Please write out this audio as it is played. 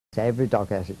Every dog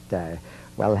has its day.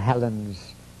 Well,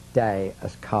 Helen's day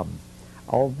has come,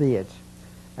 albeit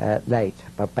late,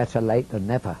 but better late than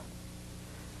never.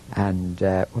 And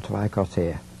what have I got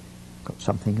here? Got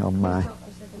something on my...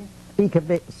 Speak a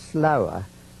bit slower,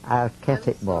 I'll get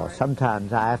it more.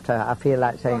 Sometimes I have to, I feel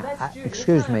like saying,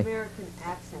 excuse me. American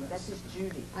accent. That's just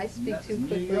Judy. I speak too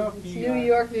quickly. It's New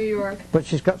York, New York. But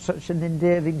she's got such an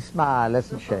endearing smile,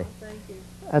 hasn't she? Thank you.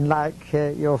 And like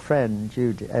your friend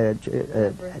Judy,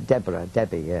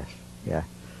 Debbie, yes, yeah.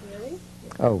 Really?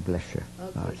 Oh, bless you.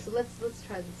 Okay, right. so let's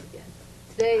try this again.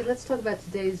 Today, let's talk about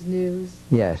today's news.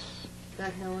 Yes.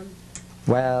 That Helen?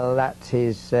 Well, that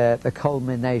is the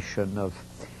culmination of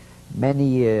many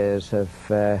years of,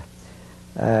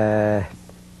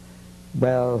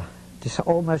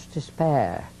 almost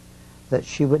despair that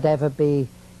she would ever be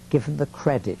given the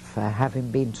credit for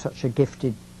having been such a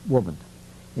gifted woman.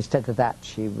 Instead of that,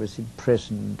 she was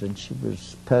imprisoned and she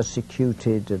was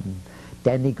persecuted and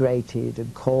denigrated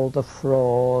and called a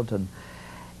fraud, and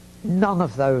none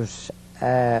of those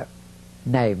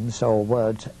names or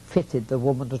words fitted the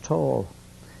woman at all.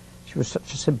 She was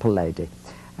such a simple lady,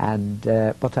 and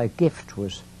but her gift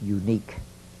was unique.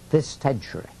 This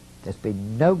century, there's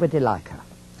been nobody like her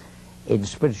in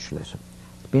spiritualism.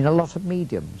 There's been a lot of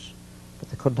mediums, but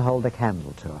they couldn't hold a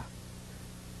candle to her.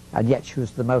 And yet she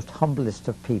was the most humblest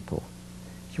of people.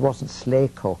 She wasn't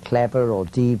slick or clever or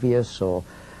devious or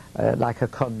like a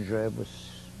conjurer was,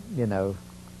 you know,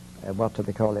 what do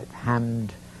they call it?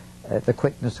 The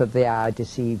quickness of the eye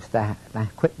deceives the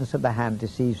quickness of the hand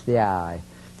deceives the eye,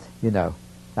 you know,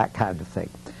 that kind of thing.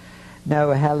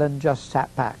 No, Helen just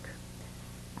sat back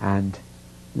and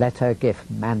let her gift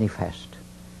manifest.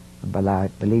 And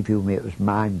believe you me, it was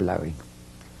mind-blowing.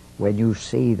 When you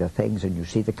see the things and you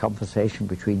see the conversation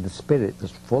between the spirit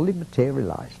that's fully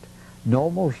materialized,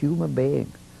 normal human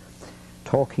being,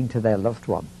 talking to their loved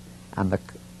one, and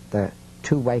the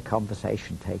two-way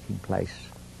conversation taking place,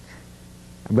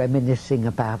 reminiscing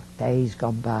about days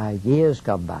gone by, years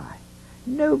gone by.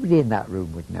 Nobody in that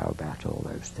room would know about all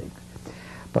those things.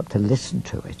 But to listen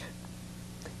to it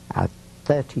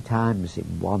 30 times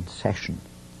in one session,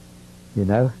 you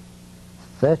know,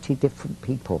 30 different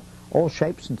people, all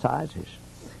shapes and sizes.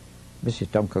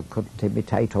 Mrs. Duncan couldn't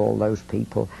imitate all those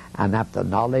people and have the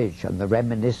knowledge and the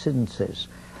reminiscences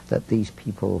that these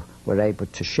people were able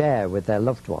to share with their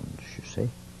loved ones, you see.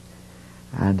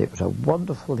 And it was a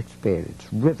wonderful experience,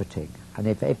 riveting. And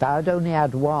if I'd only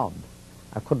had one,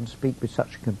 I couldn't speak with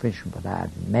such conviction, but I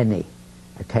had many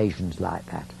occasions like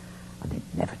that. And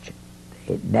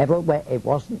it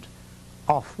wasn't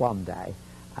off one day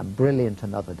and brilliant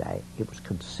another day. It was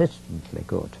consistently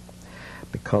good,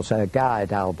 because her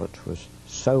guide, Albert, was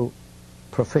so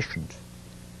proficient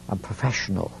and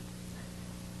professional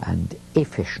and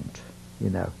efficient, you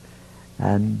know.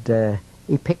 And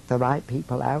he picked the right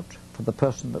people out for the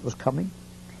person that was coming.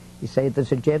 He said,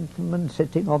 there's a gentleman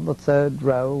sitting on the 3rd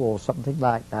row or something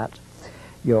like that.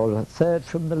 You're 3rd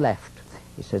from the left.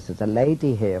 He says, there's a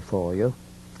lady here for you.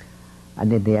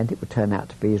 And in the end it would turn out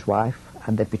to be his wife,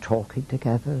 and they'd be talking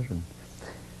together, and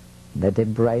they'd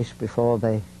embrace before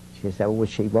they... She said, oh,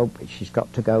 she won't, but she's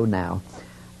got to go now.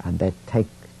 And they'd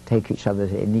take each other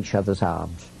in each other's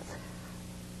arms.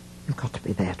 You've got to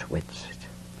be there to witness it.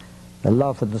 The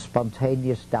love and the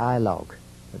spontaneous dialogue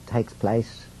that takes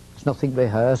place. There's nothing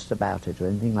rehearsed about it or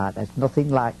anything like that. There's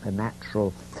nothing like the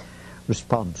natural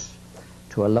response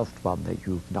to a loved one that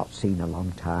you've not seen a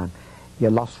long time.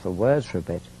 You're lost for words for a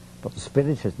bit, but the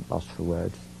spirit isn't lost for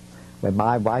words. When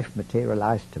my wife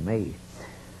materialized to me,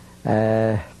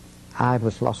 I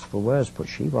was lost for words, but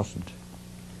she wasn't.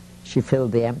 She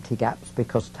filled the empty gaps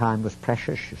because time was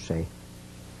precious, you see.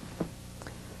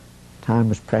 Time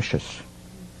was precious.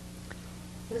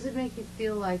 What does it make you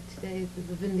feel like today,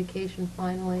 the vindication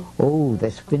finally? Oh,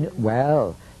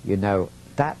 well, you know,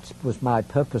 that was my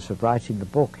purpose of writing the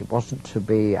book. It wasn't to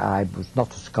be, I was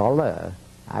not a scholar.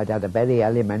 I'd had a very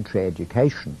elementary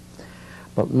education.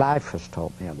 But life has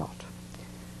taught me a lot.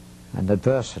 And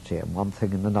adversity and one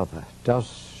thing and another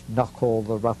does knock all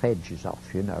the rough edges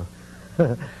off, you know.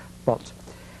 But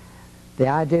the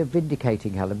idea of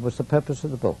vindicating Helen was the purpose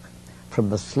of the book. From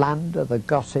the slander, the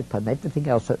gossip and everything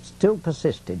else that still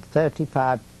persisted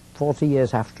 35, 40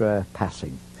 years after her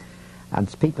passing.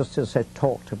 And people still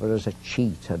talked of her as a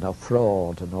cheat and a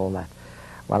fraud and all that.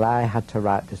 Well, I had to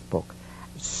write this book.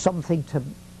 Something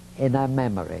in her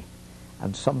memory,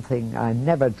 and something I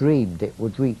never dreamed it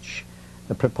would reach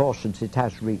the proportions it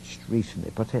has reached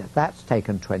recently. But that's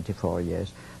taken 24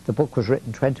 years. The book was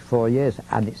written 24 years,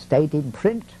 and it stayed in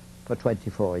print for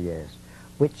 24 years,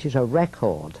 which is a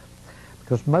record.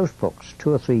 Because most books,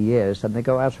 2 or 3 years, and they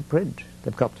go out of print.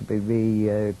 They've got to be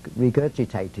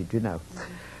regurgitated, you know.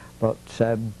 But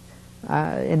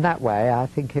in that way, I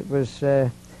think it was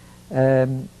a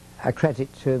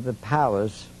credit to the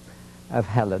powers of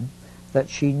Helen that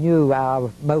she knew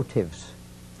our motives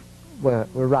were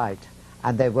right,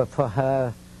 and they were for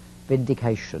her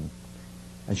vindication,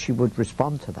 and she would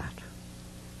respond to that.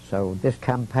 So this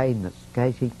campaign that's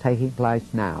taking place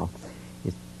now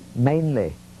is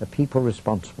mainly the people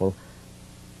responsible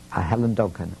are Helen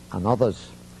Duncan and others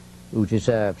who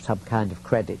deserve some kind of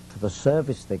credit for the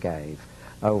service they gave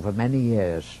over many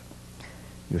years.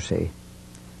 You see,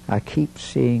 I keep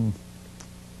seeing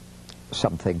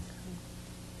something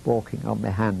walking on my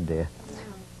hand here.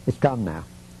 It's done now.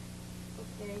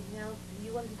 Okay, now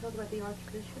you wanted to talk about the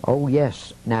Archbishop? Oh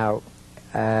yes. Now,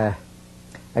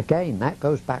 again, that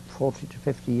goes back 40 to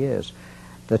 50 years.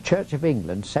 The Church of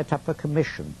England set up a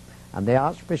commission, and the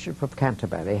Archbishop of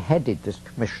Canterbury headed this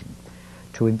commission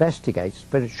to investigate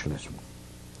spiritualism.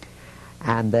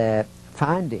 And their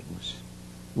findings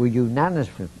were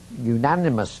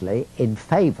unanimously in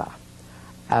favour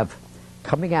of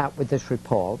coming out with this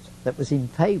report that was in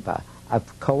favour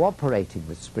of cooperating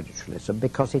with spiritualism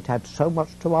because it had so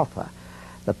much to offer.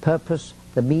 The purpose,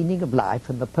 the meaning of life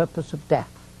and the purpose of death,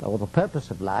 or the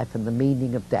purpose of life and the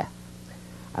meaning of death.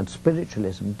 And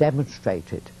spiritualism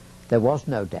demonstrated there was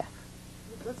no death.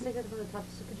 Let's take that from the top.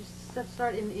 So could you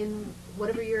start in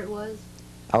whatever year it was?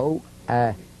 Oh,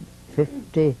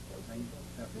 37,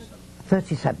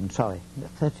 sorry.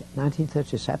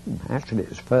 1937. Actually, it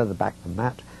was further back than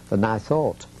that, than I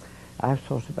thought. I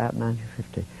thought about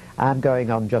 1950. I'm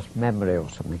going on just memory or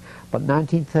something. But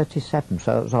 1937,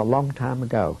 so it was a long time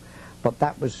ago. But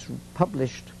that was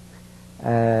published.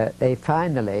 They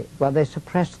finally, well, they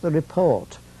suppressed the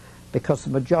report because the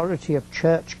majority of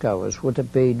churchgoers would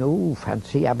have been, oh,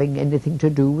 fancy having anything to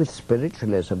do with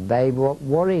spiritualism. They were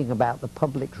worrying about the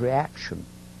public's reaction.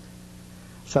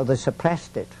 So they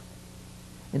suppressed it.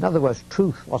 In other words,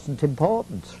 truth wasn't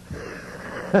important.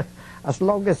 As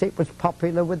long as it was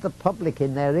popular with the public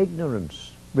in their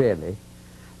ignorance, really.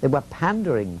 They were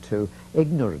pandering to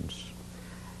ignorance.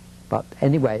 But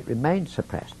anyway, it remained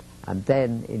suppressed. And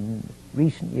then in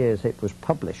recent years it was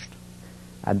published,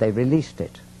 and they released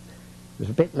it. It was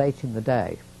a bit late in the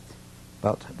day,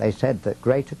 but they said that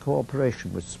greater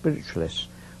cooperation with spiritualists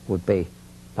would be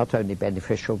not only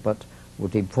beneficial, but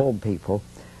would inform people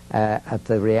at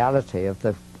the reality of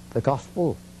the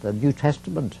gospel, the New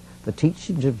Testament, the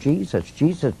teachings of Jesus.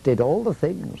 Jesus did all the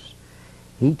things.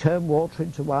 He turned water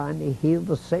into wine, he healed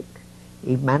the sick,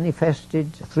 he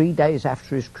manifested 3 days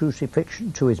after his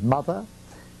crucifixion to his mother,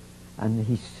 and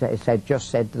he just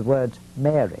said the word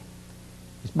Mary.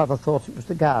 His mother thought it was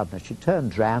the gardener. She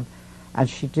turns round and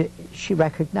she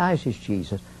recognises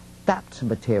Jesus. That's a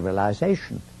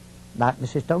materialisation, like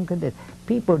Mrs. Duncan did.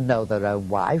 People know their own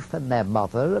wife and their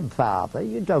mother and father.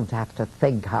 You don't have to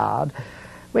think hard.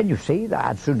 When you see that,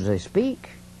 as soon as they speak,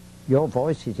 your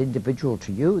voice is individual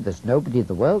to you. There's nobody in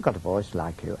the world got a voice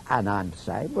like you. And I'm the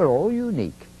same. We're all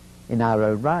unique in our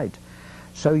own right.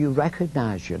 So you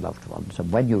recognise your loved ones,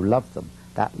 and when you love them,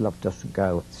 that love doesn't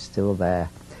go, it's still there.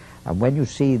 And when you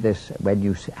see this, when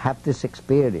you have this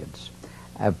experience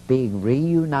of being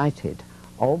reunited,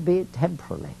 albeit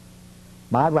temporarily,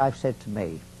 my wife said to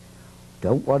me,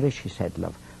 don't worry, she said,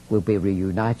 love, we'll be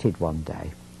reunited one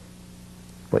day.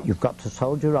 But you've got to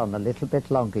soldier on a little bit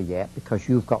longer yet, because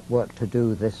you've got work to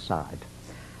do this side.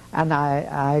 And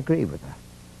I agree with her.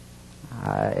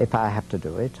 If I have to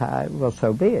do it, well,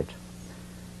 so be it.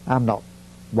 I'm not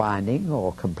whining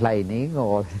or complaining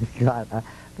or anything like that,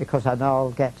 because I know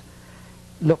I'll get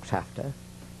looked after,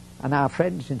 and our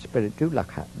friends in spirit do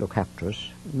look after us.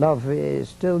 Love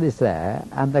still is there,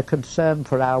 and they're concerned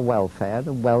for our welfare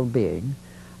and well-being,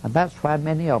 and that's why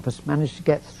many of us manage to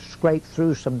get scrape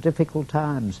through some difficult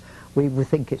times. We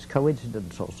think it's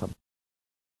coincidence or something.